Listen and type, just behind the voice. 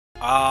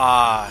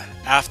Ah,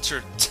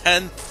 after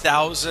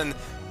 10,000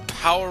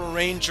 Power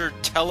Ranger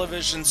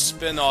television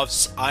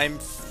spin-offs, I'm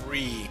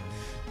free.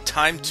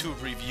 Time to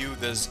review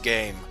this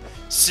game.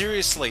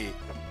 Seriously,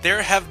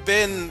 there have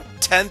been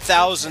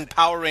 10,000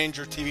 Power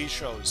Ranger TV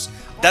shows.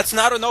 That's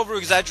not an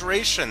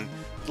over-exaggeration.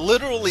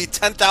 Literally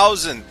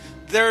 10,000.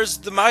 There's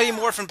the Mighty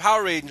Morphin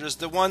Power Rangers,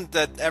 the one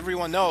that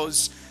everyone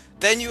knows.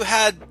 Then you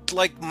had,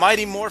 like,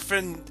 Mighty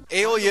Morphin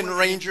Alien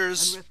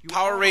Rangers,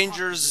 Power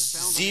Rangers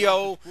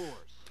Zeo,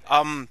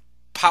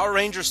 Power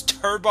Rangers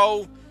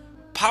Turbo,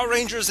 Power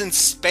Rangers in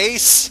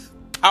Space,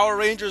 Power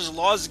Rangers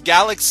Lost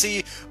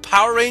Galaxy,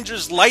 Power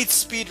Rangers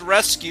Lightspeed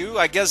Rescue,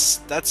 I guess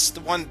that's the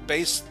one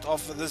based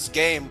off of this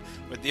game,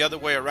 with the other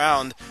way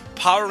around,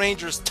 Power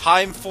Rangers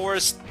Time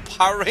Force,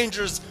 Power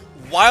Rangers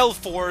Wild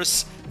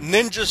Force,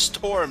 Ninja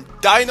Storm,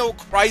 Dino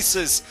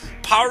Crisis,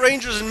 Power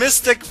Rangers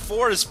Mystic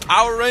Force,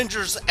 Power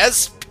Rangers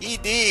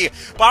SPD,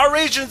 Power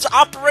Rangers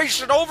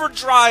Operation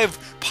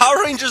Overdrive,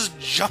 Power Rangers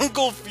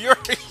Jungle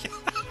Fury,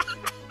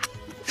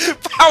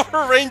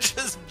 Power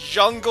Rangers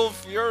Jungle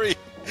Fury.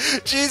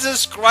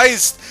 Jesus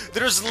Christ,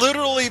 there's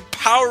literally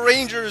Power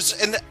Rangers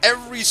in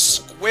every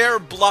square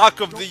block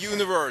of the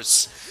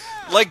universe.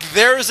 Like,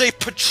 there's a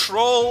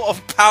patrol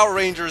of Power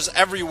Rangers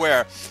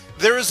everywhere.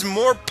 There is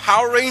more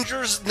Power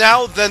Rangers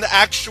now than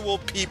actual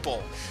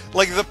people.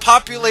 Like, the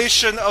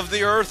population of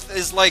the Earth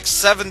is like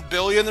 7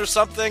 billion or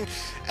something,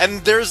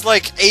 and there's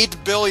like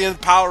 8 billion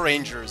Power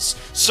Rangers.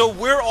 So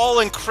we're all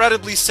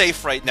incredibly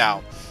safe right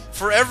now.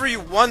 For every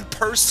one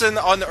person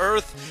on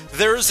Earth,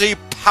 there's a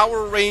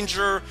Power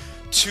Ranger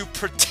to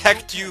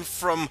protect you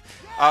from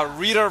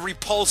Rita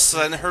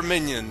Repulsa and her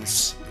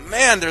minions.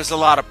 Man, there's a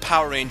lot of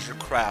Power Ranger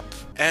crap.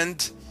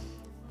 And,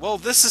 well,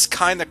 this is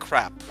kinda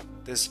crap,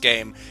 this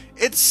game.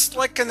 It's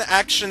like an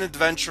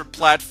action-adventure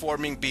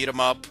platforming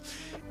beat-em-up.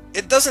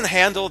 It doesn't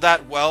handle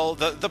that well.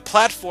 The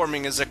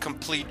platforming is a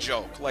complete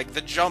joke. Like, the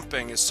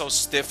jumping is so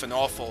stiff and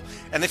awful.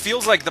 And it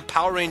feels like the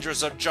Power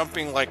Rangers are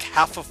jumping like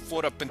half a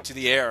foot up into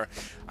the air.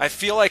 I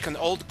feel like an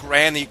old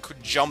granny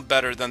could jump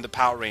better than the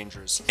Power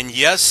Rangers. And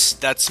yes,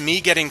 that's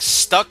me getting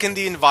stuck in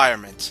the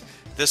environment.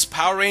 This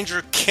Power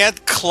Ranger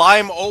can't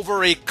climb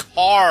over a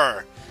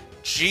car.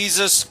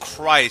 Jesus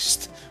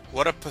Christ.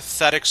 What a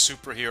pathetic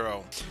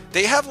superhero.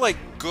 They have like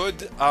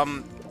good,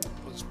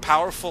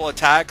 powerful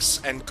attacks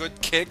and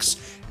good kicks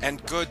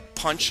and good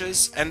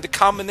punches, and the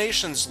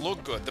combinations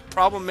look good. The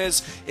problem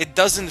is, it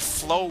doesn't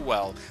flow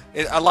well.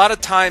 A lot of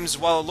times,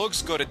 while it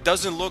looks good, it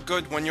doesn't look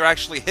good when you're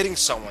actually hitting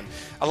someone.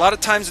 A lot of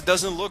times, it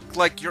doesn't look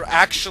like you're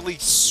actually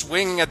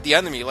swinging at the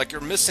enemy, like you're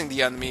missing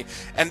the enemy,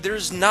 and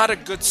there's not a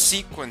good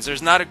sequence,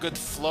 there's not a good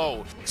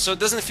flow. So it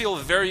doesn't feel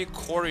very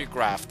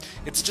choreographed.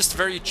 It's just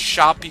very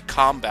choppy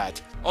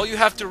combat. All you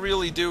have to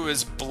really do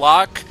is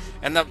block,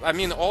 and I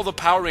mean, all the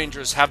Power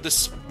Rangers have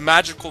this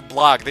magical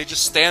block. They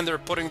just stand there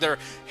putting their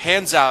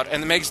hands out,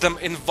 and it makes them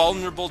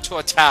invulnerable to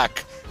attack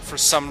for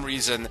some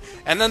reason.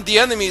 And then the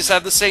enemies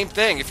have the same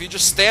thing. If you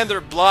just stand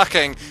there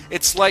blocking,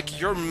 it's like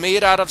you're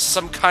made out of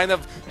some kind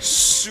of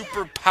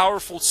super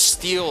powerful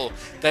steel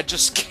that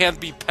just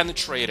can't be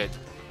penetrated.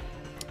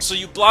 So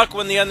you block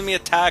when the enemy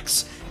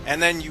attacks,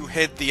 and then you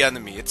hit the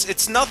enemy.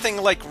 It's nothing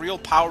like real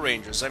Power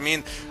Rangers. I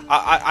mean,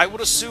 I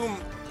would assume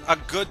a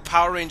good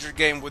Power Ranger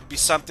game would be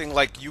something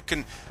like you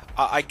can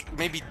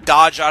maybe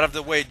dodge out of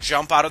the way,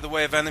 jump out of the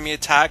way of enemy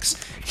attacks.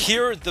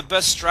 Here, the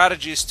best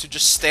strategy is to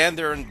just stand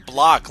there and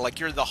block like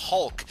you're the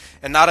Hulk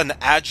and not an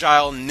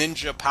agile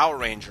ninja Power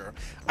Ranger.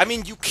 I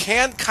mean, you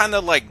can kind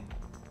of like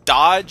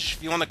dodge,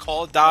 if you want to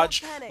call it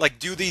dodge, like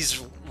do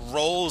these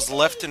rolls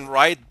left and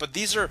right, but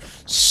these are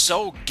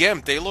so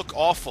gimp. They look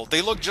awful.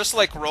 They look just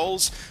like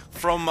rolls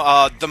from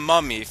The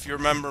Mummy, if you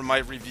remember my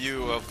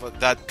review of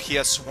that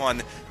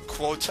PS1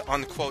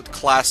 quote-unquote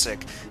classic.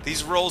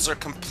 These rolls are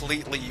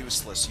completely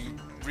useless.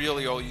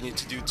 Really all you need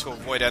to do to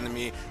avoid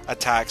enemy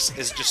attacks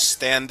is just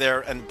stand there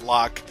and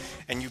block,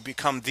 and you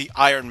become the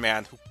Iron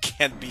Man who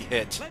can't be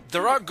hit.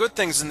 There are good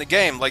things in the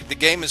game, like the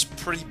game is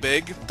pretty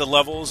big, the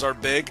levels are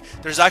big,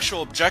 there's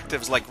actual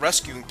objectives like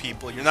rescuing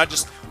people. You're not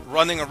just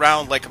running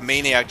around like a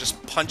maniac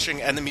just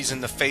punching enemies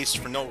in the face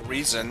for no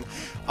reason.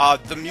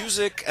 The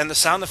music and the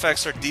sound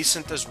effects are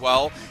decent as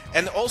well,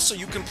 and also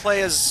you can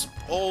play as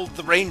all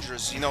the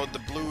Rangers, you know, the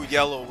blue,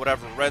 yellow,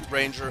 whatever, Red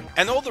Ranger,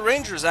 and all the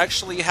Rangers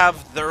actually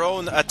have their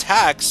own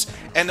attacks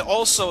and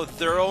also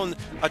their own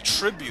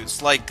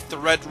attributes, like the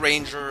Red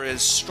Ranger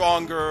is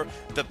stronger,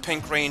 the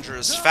Pink Ranger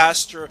is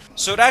faster,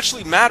 so it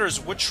actually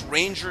matters which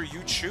Ranger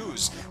you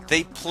choose.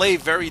 They play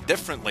very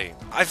differently.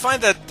 I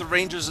find that the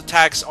Rangers'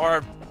 attacks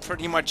are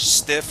pretty much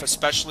stiff,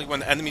 especially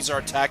when enemies are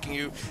attacking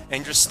you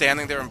and you're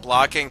standing there and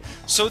blocking.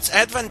 So it's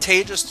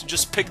advantageous to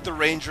just pick the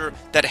Ranger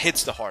that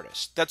hits the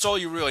hardest. That's all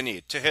you really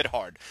need to hit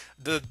hard.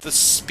 The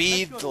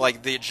speed,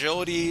 like the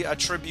agility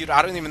attribute,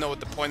 I don't even know what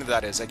the point of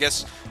that is. I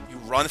guess you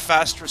run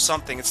faster or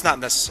something. It's not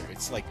necessary.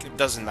 It's like, it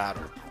doesn't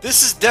matter.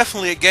 This is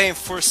definitely a game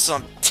for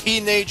some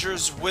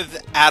teenagers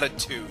with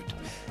attitude.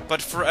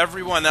 But for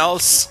everyone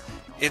else,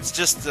 it's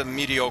just a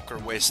mediocre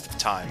waste of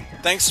time.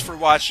 Thanks for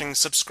watching.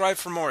 Subscribe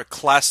for more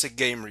classic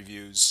game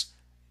reviews.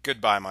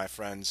 Goodbye, my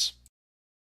friends.